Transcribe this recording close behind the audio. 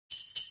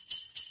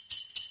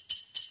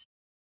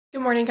Good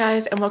morning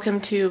guys and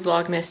welcome to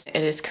Vlogmas.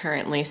 It is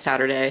currently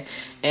Saturday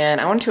and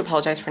I wanted to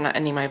apologize for not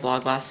ending my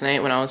vlog last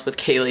night when I was with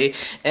Kaylee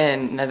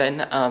and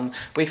Nevin.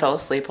 We fell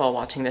asleep while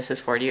watching This Is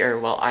 40, or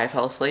well, I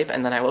fell asleep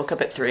and then I woke up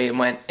at 3 and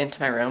went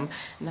into my room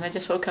and then I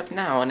just woke up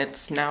now and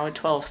it's now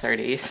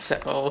 12:30,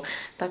 so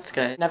that's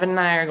good. Nevin and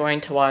I are going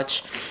to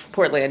watch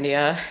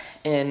Portlandia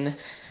in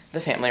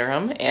the family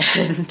room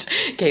and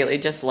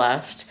Kaylee just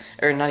left,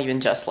 or not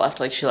even just left,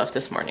 like she left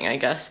this morning I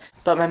guess.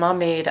 But my mom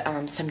made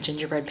some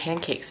gingerbread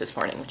pancakes this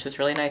morning, which was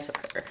really nice of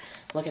her.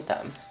 Look at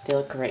them, they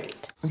look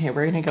great. Okay,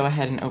 we're gonna go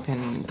ahead and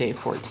open day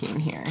 14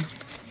 here.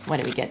 What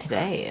did we get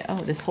today?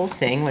 Oh, this whole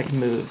thing like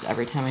moves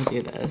every time I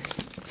do this.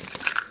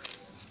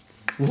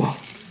 Whoa,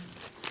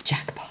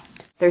 jackpot.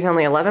 There's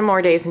only 11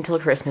 more days until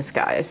Christmas,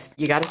 guys.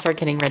 You gotta start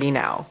getting ready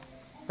now.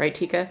 Right,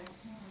 Tika?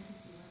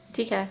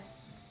 Tika?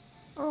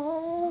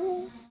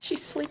 Oh,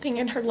 she's sleeping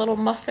in her little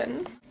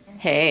muffin.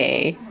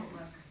 Hey.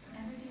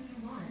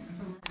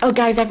 Oh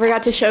guys, I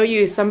forgot to show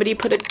you. Somebody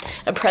put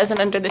a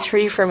present under the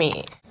tree for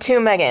me. To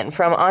Megan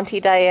from Auntie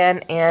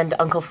Diane and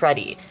Uncle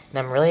Freddie. And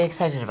I'm really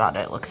excited about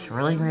it. It looks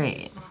really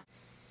great.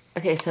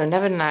 Okay, so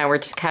Nevin and I were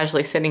just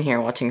casually sitting here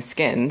watching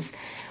Skins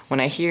when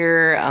I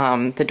hear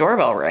the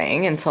doorbell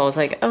ring, and so I was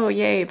like, oh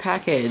yay,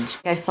 package.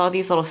 I saw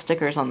these little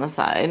stickers on the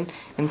side,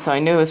 and so I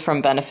knew it was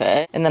from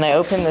Benefit. And then I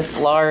opened this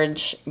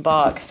large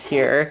box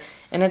here,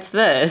 and it's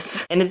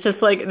this. And it's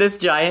just like this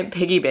giant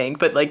piggy bank,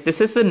 but like this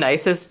is the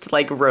nicest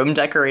like room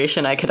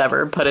decoration I could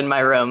ever put in my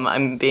room.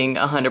 I'm being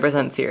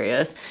 100%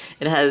 serious.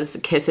 It has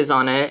kisses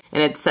on it,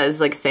 and it says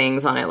like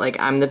sayings on it like,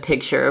 I'm the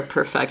picture of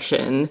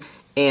perfection,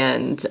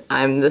 and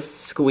I'm the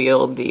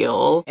squeal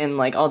deal, and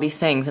like all these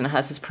sayings, and it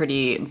has this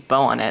pretty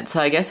bow on it. So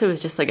I guess it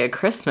was just like a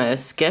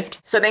Christmas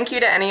gift. So thank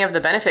you to any of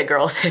the Benefit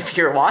girls if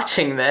you're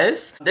watching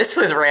this. This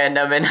was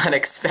random and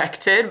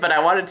unexpected, but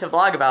I wanted to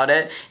vlog about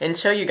it and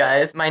show you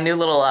guys my new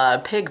little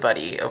pig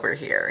buddy over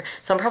here.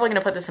 So I'm probably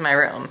gonna put this in my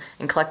room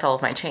and collect all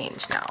of my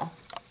change now.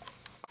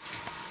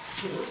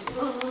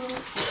 Come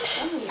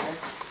here.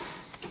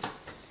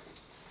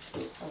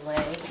 Just a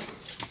leg,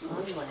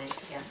 one leg,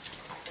 yeah.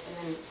 And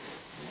then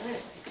another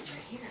leg over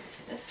here.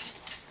 This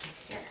right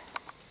here.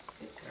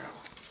 Good girl.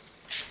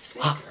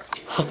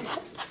 Good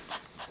girl.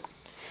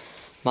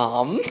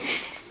 Mom.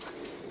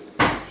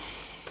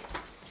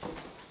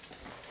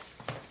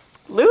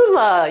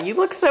 Lula, you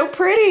look so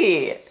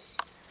pretty.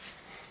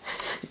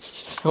 You're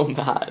so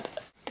mad.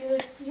 You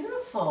look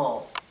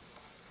beautiful.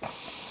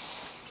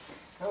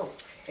 So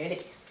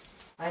pretty.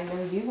 I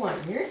know you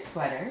want your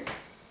sweater.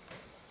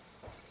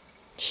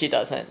 She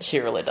doesn't. She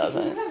really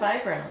doesn't. You have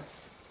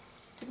eyebrows.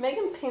 Did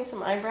Megan paint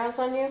some eyebrows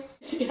on you?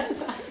 She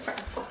has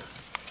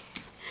eyebrows.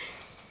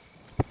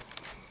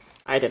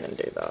 I didn't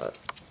do that.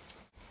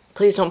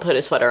 Please don't put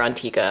a sweater on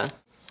Tika.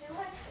 She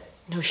likes it.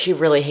 No, she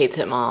really hates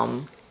it,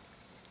 Mom.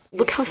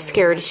 Look how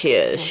scared she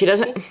is. She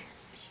doesn't...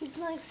 She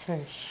likes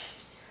her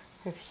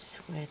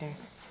sweater.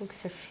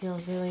 Makes her feel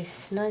really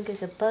snug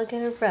as a bug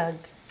in a rug.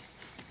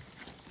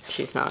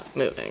 She's not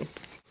moving.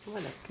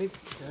 What a good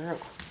girl.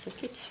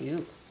 Look at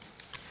you.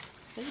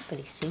 Has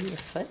anybody seen your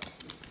foot?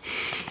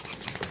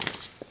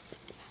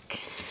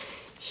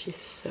 She's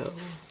so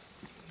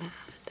mad.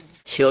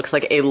 She looks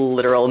like a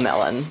literal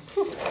melon.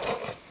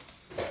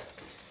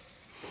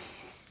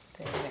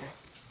 There.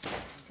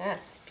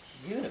 That's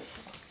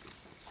beautiful.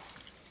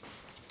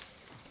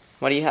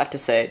 What do you have to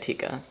say,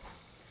 Tika?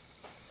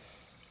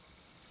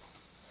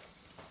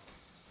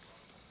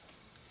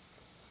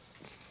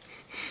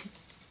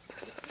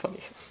 This is the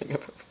funniest thing I've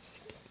ever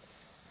seen.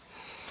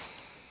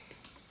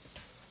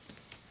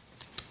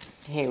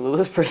 Hey,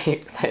 Lula's pretty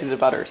excited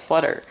about her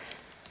sweater.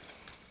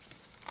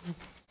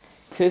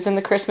 Who's in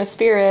the Christmas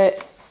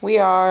spirit? We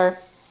are.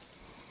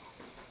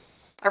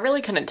 I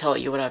really couldn't tell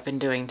you what I've been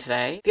doing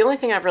today. The only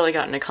thing I've really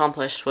gotten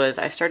accomplished was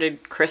I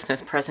started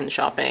Christmas present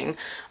shopping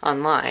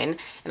online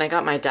and I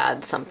got my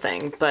dad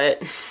something,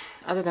 but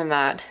other than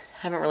that,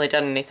 I haven't really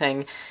done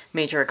anything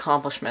major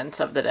accomplishments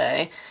of the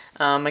day.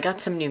 I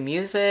got some new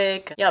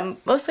music. Yeah,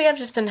 mostly I've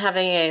just been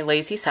having a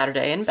lazy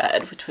Saturday in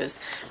bed, which was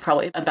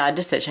probably a bad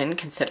decision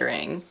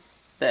considering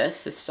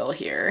this is still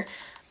here.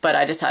 But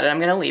I decided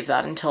I'm gonna leave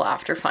that until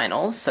after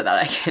finals so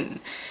that I can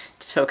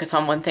just focus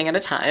on one thing at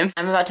a time.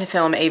 I'm about to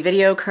film a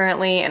video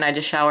currently and I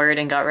just showered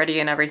and got ready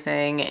and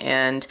everything,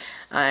 and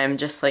I'm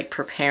just like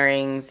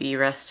preparing the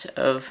rest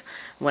of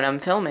what I'm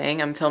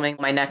filming. I'm filming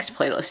my next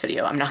playlist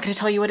video. I'm not gonna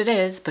tell you what it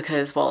is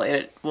because, well,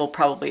 it will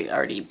probably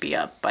already be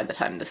up by the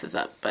time this is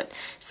up, but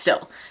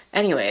still.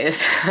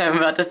 Anyways, I'm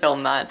about to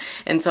film that,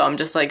 and so I'm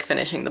just like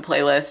finishing the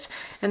playlist,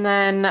 and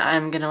then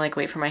I'm gonna like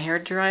wait for my hair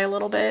to dry a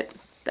little bit,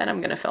 then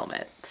I'm gonna film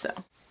it, so.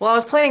 Well, I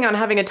was planning on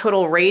having a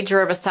total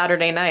rager of a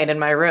Saturday night in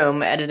my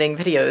room editing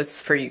videos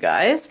for you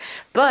guys,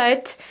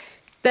 but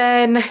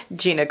then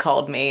Gina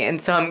called me, and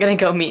so I'm gonna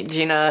go meet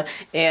Gina,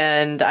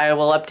 and I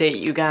will update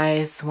you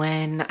guys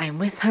when I'm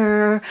with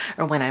her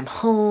or when I'm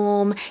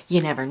home.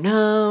 You never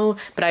know,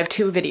 but I have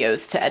 2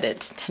 videos to edit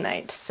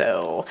tonight,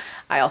 so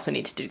I also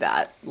need to do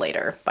that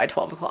later by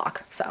 12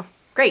 o'clock, so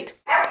great.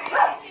 On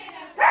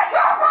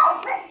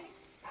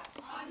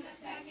the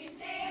second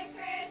day of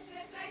Christmas.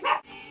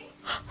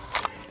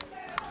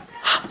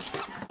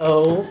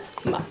 Oh,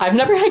 I've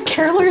never had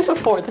carolers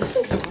before. This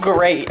is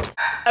great.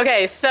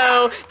 Okay,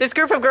 so this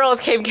group of girls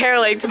came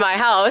caroling to my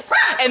house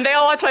and they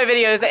all watch my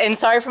videos, and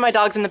sorry for my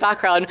dogs in the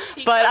background,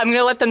 but I'm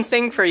gonna let them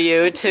sing for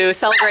you to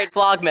celebrate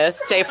Vlogmas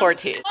Day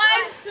 14. 1,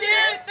 2,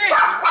 3.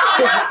 On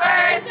the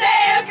first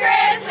day of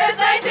Christmas,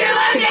 my true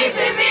love gave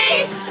to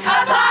me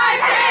a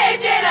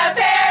partridge in a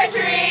pear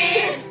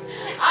tree.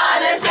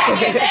 On the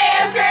second day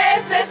of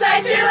Christmas,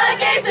 my true love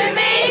gave to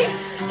me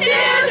 2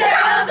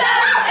 turtle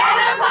doves and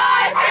a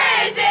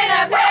partridge in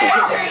a pear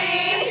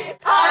tree.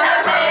 On the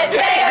fifth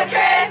day of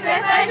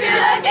Christmas, my true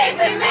love gave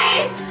to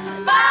me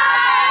 5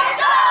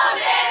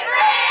 golden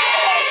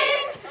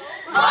rings,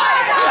 4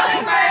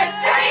 calling birds,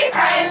 3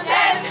 French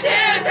hens, 2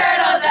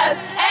 turtle doves,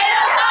 and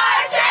a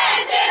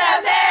partridge in a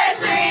pear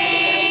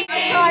tree.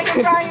 On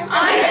the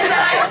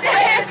 9th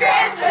day of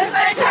Christmas,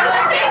 my true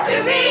love gave to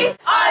me.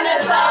 On the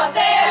 12th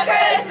day of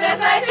Christmas,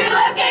 my true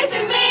love gave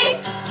to me.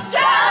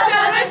 12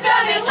 drummers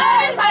drumming,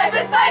 11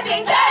 pipers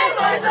piping, 10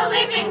 horns a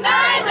leaping,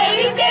 9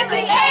 ladies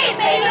dancing, 8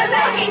 maids a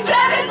milking,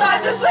 7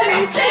 swans a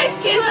swimming, 6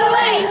 geese a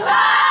laying, 5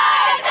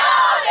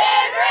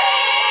 golden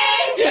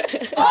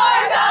rings, 4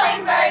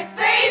 calling birds,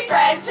 3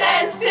 French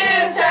hens, 2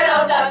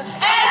 turtle doves,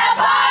 and a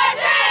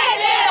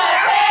partridge in a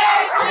pear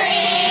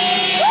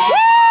tree.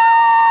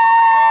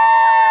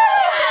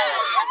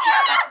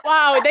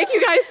 Wow, thank you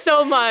guys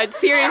so much.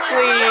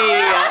 Seriously.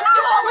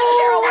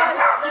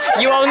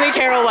 You only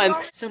carol once.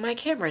 So my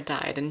camera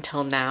died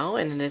until now,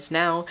 and it is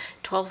now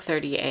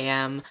 12:30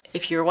 a.m.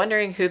 If you're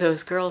wondering who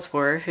those girls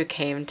were who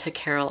came to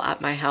carol at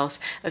my house,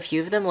 a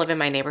few of them live in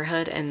my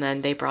neighborhood, and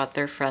then they brought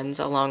their friends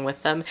along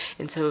with them,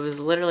 and so it was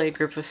literally a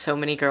group of so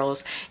many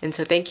girls. And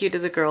so thank you to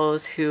the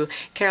girls who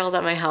caroled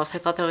at my house. I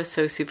thought that was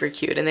so super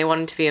cute, and they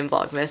wanted to be in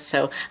Vlogmas,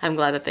 so I'm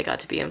glad that they got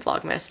to be in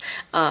Vlogmas.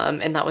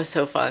 And that was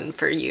so fun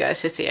for you guys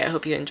to see. I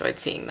hope you enjoyed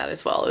seeing that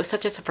as well. It was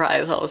such a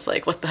surprise. I was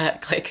like, what the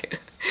heck? Like,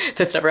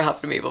 that's never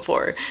happened to me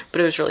before, but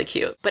it was really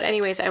cute. But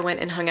anyways, I went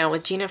and hung out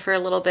with Gina for a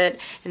little bit,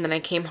 and then I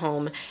came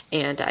home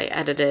and I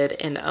edited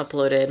and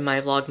uploaded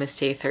my Vlogmas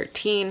Day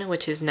 13,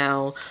 which is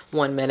now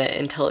 1 minute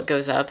until it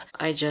goes up.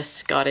 I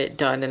just got it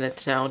done and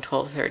it's now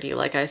 12:30,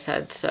 like I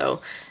said,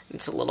 so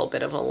it's a little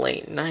bit of a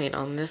late night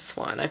on this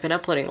one. I've been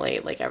uploading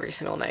late like every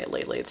single night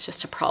lately. It's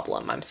just a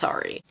problem. I'm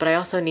sorry. But I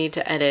also need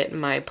to edit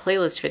my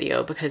playlist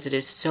video because it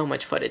is so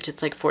much footage.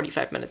 It's like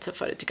 45 minutes of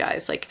footage,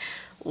 guys. Like,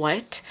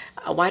 what?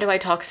 Why do I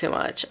talk so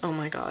much? Oh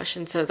my gosh.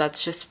 And so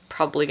that's just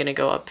probably gonna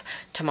go up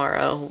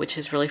tomorrow, which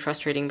is really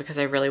frustrating because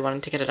I really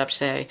wanted to get it up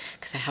today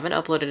because I haven't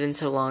uploaded in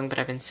so long, but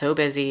I've been so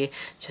busy.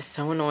 It's just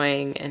so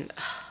annoying, and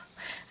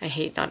I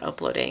hate not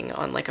uploading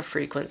on like a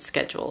frequent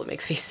schedule. It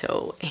makes me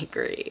so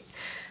angry.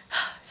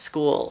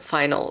 School,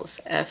 finals,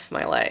 F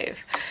my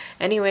life.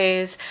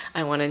 Anyways,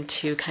 I wanted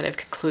to kind of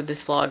conclude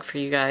this vlog for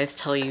you guys,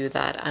 tell you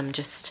that I'm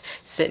just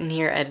sitting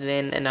here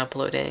editing and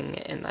uploading,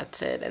 and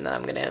that's it, and then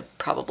I'm gonna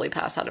probably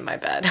pass out in my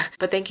bed.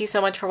 But thank you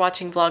so much for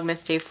watching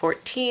Vlogmas Day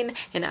 14,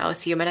 and I'll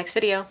see you in my next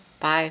video.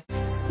 Bye.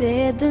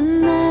 Said the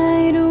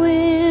night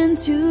went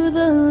to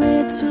the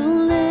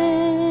little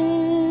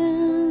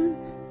lamb.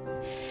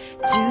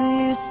 Do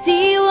you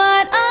see